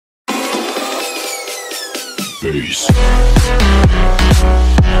Peace.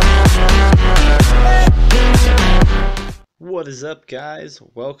 What is up, guys?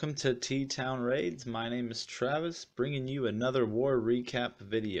 Welcome to T-Town Raids. My name is Travis, bringing you another war recap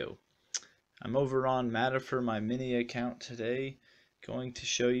video. I'm over on Mata for my mini account today, going to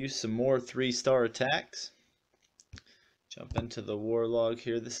show you some more 3-star attacks. Jump into the war log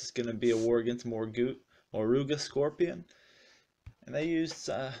here. This is going to be a war against Moruga Scorpion. And they used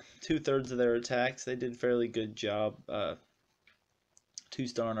 2/3 of their attacks. They did a fairly good job.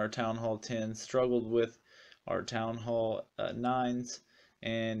 2-star on our Town Hall 10s, struggled with our Town Hall 9s,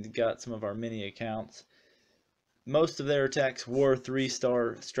 and got some of our mini accounts. Most of their attacks were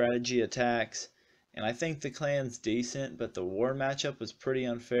 3-star strategy attacks, and I think the clan's decent, but the war matchup was pretty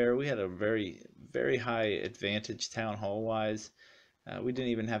unfair. We had a very high advantage Town Hall wise. We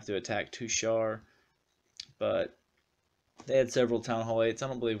didn't even have to attack Tushar, but they had several Town Hall 8s. I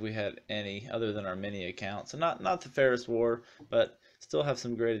don't believe we had any other than our mini account. So not the fairest war, but still have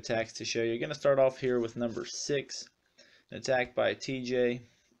some great attacks to show you. You're going to start off here with number 6. An attack by TJ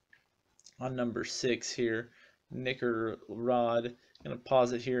on number 6 here. Knicker Rod. I'm going to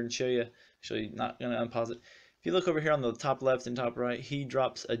pause it here and show you. Actually, not going to unpause it. If you look over here on the top left and top right, he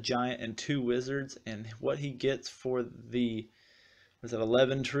drops a giant and 2 wizards. And what he gets for the, was it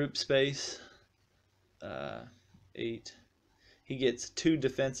 11 troop space? 8. He gets 2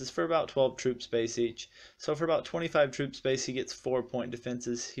 defenses for about 12 troop space each. So for about 25 troop space, he gets 4-point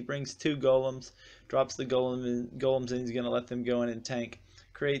defenses. He brings 2 golems, drops the golems, and he's going to let them go in and tank.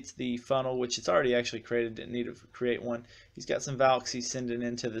 Creates the funnel, which it's already actually created, didn't need to create one. He's got some Valks he's sending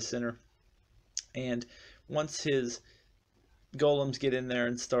into the center. And once his golems get in there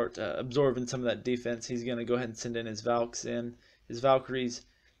and start absorbing some of that defense, he's going to go ahead and send in his Valks in. His Valkyries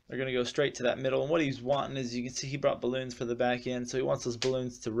are going to go straight to that middle, and what he's wanting is, you can see he brought balloons for the back end, so he wants those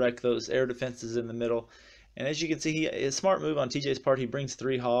balloons to wreck those air defenses in the middle. And as you can see, a smart move on TJ's part, he brings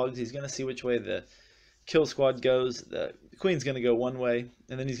 3 hogs. He's going to see which way the kill squad goes. The queen's going to go one way,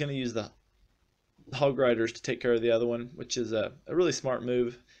 and then he's going to use the hog riders to take care of the other one, which is a really smart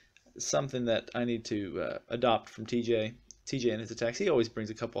move, something that I need to adopt from TJ and his attacks. He always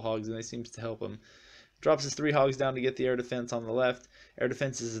brings a couple hogs, and they seems to help him. Drops his 3 hogs down to get the air defense on the left. Air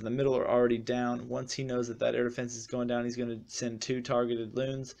defenses in the middle are already down. Once he knows that air defense is going down, he's going to send 2 targeted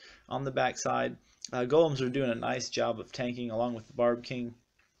loons on the backside. Golems are doing a nice job of tanking along with the Barb King.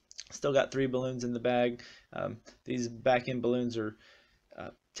 Still got 3 balloons in the bag. These back end balloons are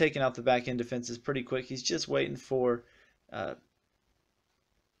taking out the back end defenses pretty quick. He's just waiting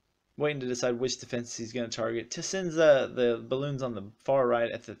to decide which defense he's going to target. To send the balloons on the far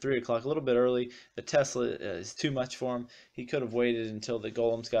right at the 3 o'clock a little bit early. The Tesla is too much for him. He could have waited until the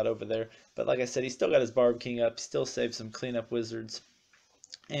golems got over there. But like I said, he's still got his Barb King up. He still saved some cleanup wizards.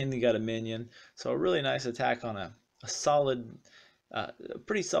 And he got a minion. So a really nice attack on a solid,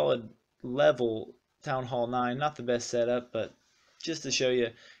 pretty solid level Town Hall 9. Not the best setup, but just to show you,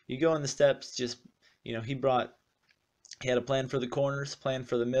 you go in the steps, just, you know, he had a plan for the corners, plan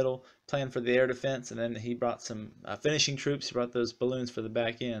for the middle, plan for the air defense, and then he brought some finishing troops. He brought those balloons for the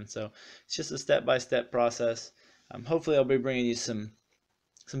back end. So it's just a step-by-step process. Hopefully I'll be bringing you some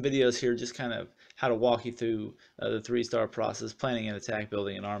videos here, just kind of how to walk you through the 3-star process, planning an attack,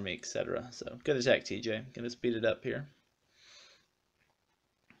 building an army, etc. So good attack, TJ. Gonna speed it up here.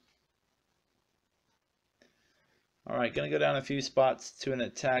 Alright, gonna go down a few spots to an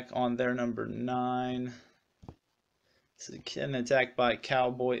attack on their number 9. This is an attack by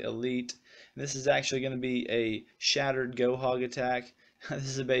Cowboy Elite. This is actually going to be a shattered Go Hog attack. This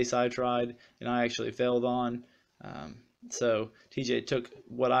is a base I tried and I actually failed on. So TJ took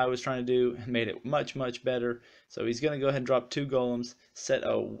what I was trying to do and made it much better. So he's going to go ahead and drop 2 golems, set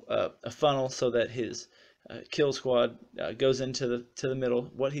a funnel so that his kill squad goes into the middle.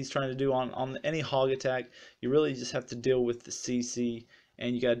 What he's trying to do on any hog attack, you really just have to deal with the CC.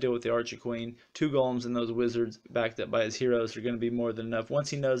 And you got to deal with the Archer Queen. 2 golems and those wizards backed up by his heroes are going to be more than enough.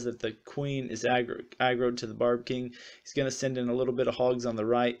 Once he knows that the queen is aggroed to the Barb King, he's going to send in a little bit of hogs on the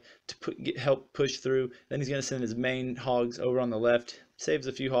right to help push through. Then he's going to send his main hogs over on the left. Saves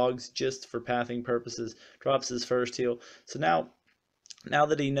a few hogs just for pathing purposes. Drops his first heal. So now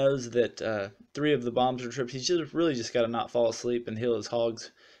that he knows that 3 of the bombs are tripped, he's really just got to not fall asleep and heal his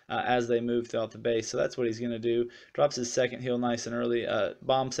hogs as they move throughout the base. So that's what he's going to do. Drops his second heal nice and early.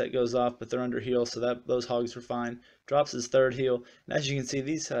 Bomb set goes off, but they're under heal, so those hogs are fine. Drops his third heal. And as you can see,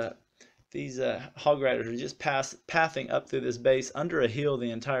 these hog riders are just pathing up through this base under a heal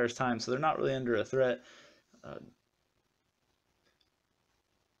the entire time, so they're not really under a threat.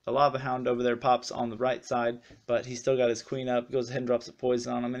 The Lava Hound over there pops on the right side, but he's still got his queen up, goes ahead and drops a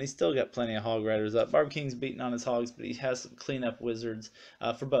poison on him, and he's still got plenty of Hog Riders up. Barb King's beating on his hogs, but he has some cleanup wizards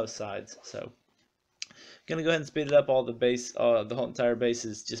for both sides. So gonna go ahead and speed it up. All the base, the whole entire base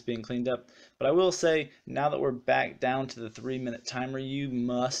is just being cleaned up. But I will say, now that we're back down to the 3-minute timer, you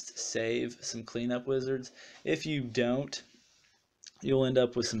must save some cleanup wizards. If you don't, you'll end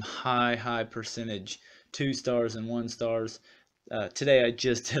up with some high percentage 2 stars and 1 stars. Today I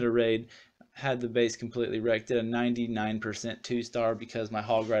just did a raid, had the base completely wrecked, did a 99% 2-star because my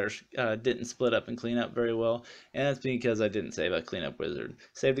Hog Riders didn't split up and clean up very well, and that's because I didn't save a cleanup wizard.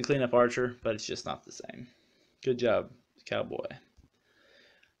 Saved a cleanup archer, but it's just not the same. Good job, Cowboy.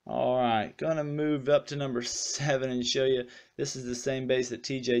 Alright, gonna move up to number 7 and show you. This is the same base that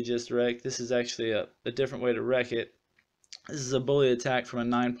TJ just wrecked. This is actually a different way to wreck it. This is a bully attack from a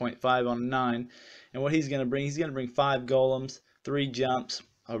 9.5 on a 9. And what he's going to bring 5 golems, 3 jumps,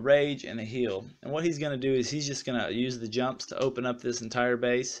 a rage, and a heal. And what he's going to do is he's just going to use the jumps to open up this entire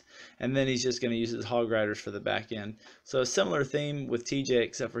base, and then he's just going to use his Hog Riders for the back end. So a similar theme with TJ,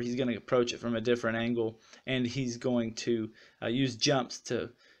 except for he's going to approach it from a different angle, and he's going to use jumps to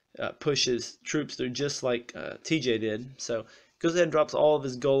push his troops through just like TJ did. So goes ahead and drops all of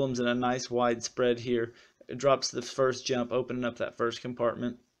his golems in a nice wide spread here. It drops the first jump, opening up that first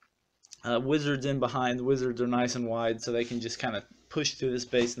compartment. Wizards in behind. The wizards are nice and wide, so they can just kind of push through this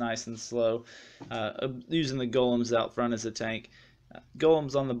base nice and slow, using the golems out front as a tank.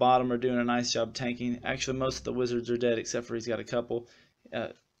 Golems on the bottom are doing a nice job tanking. Actually, most of the wizards are dead, except for he's got a couple.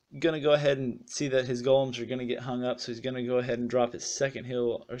 Going to go ahead and see that his golems are going to get hung up, so he's going to go ahead and drop his second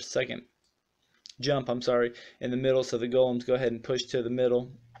jump, in the middle, so the golems go ahead and push to the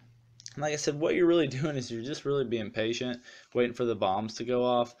middle. And like I said, what you're really doing is you're just really being patient, waiting for the bombs to go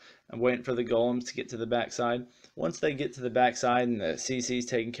off, and waiting for the golems to get to the backside. Once they get to the backside and the CC is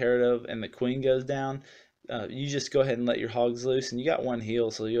taken care of and the queen goes down, you just go ahead and let your hogs loose, and you got 1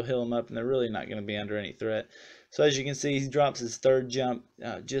 heal, so you'll heal them up, and they're really not going to be under any threat. So as you can see, he drops his 3rd jump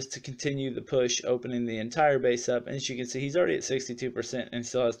just to continue the push, opening the entire base up. And as you can see, he's already at 62% and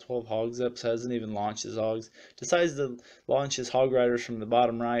still has 12 hogs up, so hasn't even launched his hogs. Decides to launch his Hog Riders from the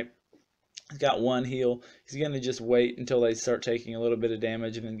bottom right. He's got 1 heal. He's going to just wait until they start taking a little bit of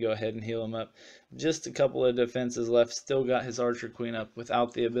damage and then go ahead and heal him up. Just a couple of defenses left. Still got his Archer Queen up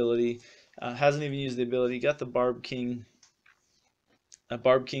without the ability. Hasn't even used the ability. Got the Barb King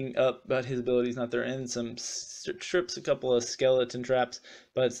up, but his ability's not there. And some strips a couple of skeleton traps,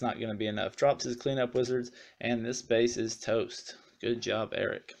 but it's not going to be enough. Drops his cleanup wizards, and this base is toast. Good job,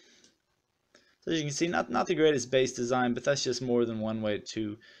 Eric. So as you can see, not the greatest base design, but that's just more than one way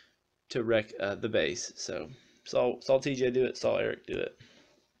to wreck the base. So saw TJ do it, saw Eric do it.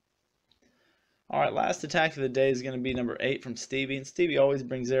 Alright, last attack of the day is going to be number 8 from Stevie. And Stevie always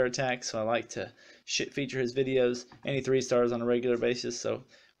brings air attacks, so I like to feature his videos, any 3 stars on a regular basis. So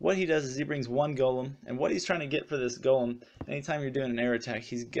what he does is he brings 1 golem, and what he's trying to get for this golem, anytime you're doing an air attack,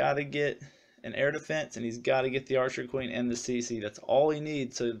 he's got to get an air defense, and he's got to get the Archer Queen and the CC. That's all he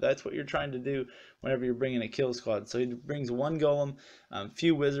needs, so that's what you're trying to do whenever you're bringing a kill squad. So he brings 1 golem, a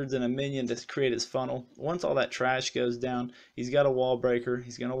few wizards, and a minion to create his funnel. Once all that trash goes down, he's got a wall breaker.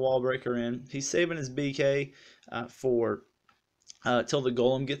 He's going to wall breaker in. He's saving his BK for till the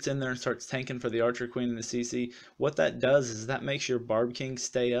golem gets in there and starts tanking for the Archer Queen and the CC. What that does is that makes your Barb King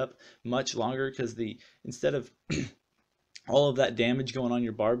stay up much longer, because instead of all of that damage going on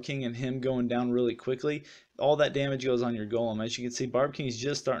your Barb King and him going down really quickly, all that damage goes on your Golem. As you can see, Barb King is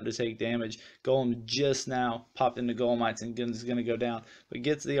just starting to take damage. Golem just now popped into Golemites and is going to go down. But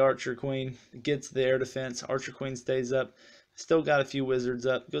gets the Archer Queen, gets the air defense. Archer Queen stays up. Still got a few wizards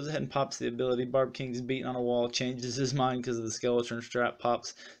up. Goes ahead and pops the ability. Barb King's beating on a wall. Changes his mind because of the skeleton strap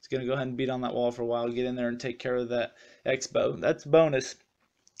pops. He's going to go ahead and beat on that wall for a while. Get in there and take care of that X-bow. That's bonus.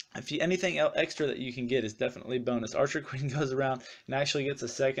 Anything extra that you can get is definitely bonus. Archer Queen goes around and actually gets a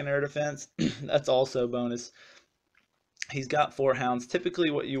 2nd air defense. That's also bonus. He's got 4 hounds.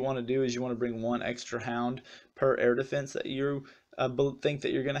 Typically what you want to do is you want to bring 1 extra hound per air defense that you think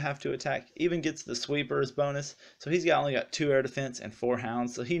that you're going to have to attack. Even gets the sweeper as bonus. So he's only got 2 air defense and 4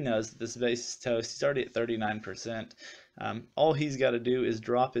 hounds. So he knows that this base is toast. He's already at 39%. All he's got to do is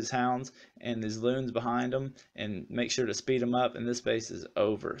drop his hounds and his loons behind him and make sure to speed him up, and this base is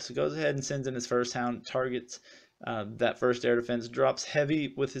over. So goes ahead and sends in his first hound, targets that first air defense, drops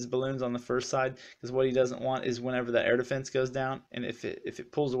heavy with his balloons on the first side, because what he doesn't want is whenever that air defense goes down, and if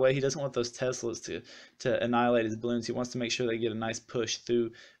it pulls away, he doesn't want those Teslas to annihilate his balloons. He wants to make sure they get a nice push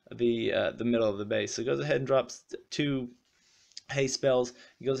through the middle of the base. So goes ahead and drops 2 haste spells.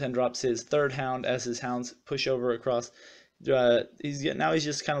 He goes ahead and drops his 3rd hound as his hounds push over across. He's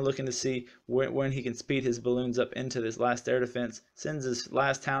just kind of looking to see when he can speed his balloons up into this last air defense. Sends his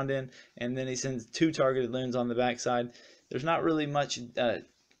last hound in, and then he sends 2 targeted loons on the backside. There's not really much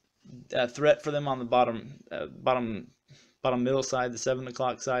threat for them on the bottom middle side, the 7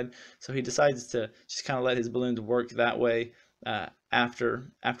 o'clock side. So he decides to just kind of let his balloons work that way after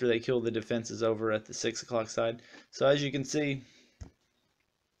they kill the defenses over at the 6 o'clock side. So as you can see,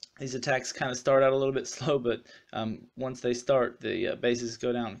 these attacks kind of start out a little bit slow, but once they start, the bases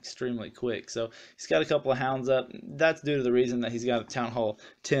go down extremely quick. So he's got a couple of hounds up. That's due to the reason that he's got a Town Hall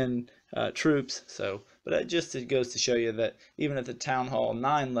 10 troops. So, but it goes to show you that even at the Town Hall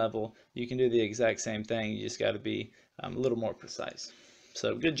 9 level, you can do the exact same thing. You just got to be a little more precise.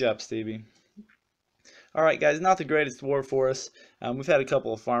 So good job, Stevie. Alright guys, not the greatest war for us. We've had a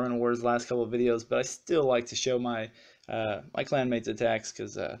couple of farming wars the last couple of videos, but I still like to show my my clanmates attacks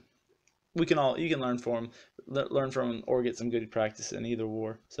because you can learn from them or get some good practice in either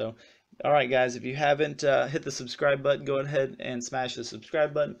war. So alright guys, if you haven't hit the subscribe button, go ahead and smash the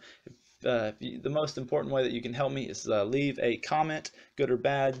subscribe button. The most important way that you can help me is leave a comment, good or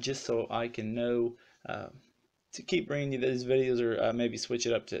bad, just so I can know to keep bringing you these videos, or maybe switch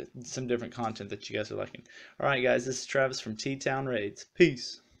it up to some different content that you guys are liking. Alright guys, this is Travis from T-Town Raids.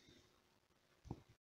 Peace.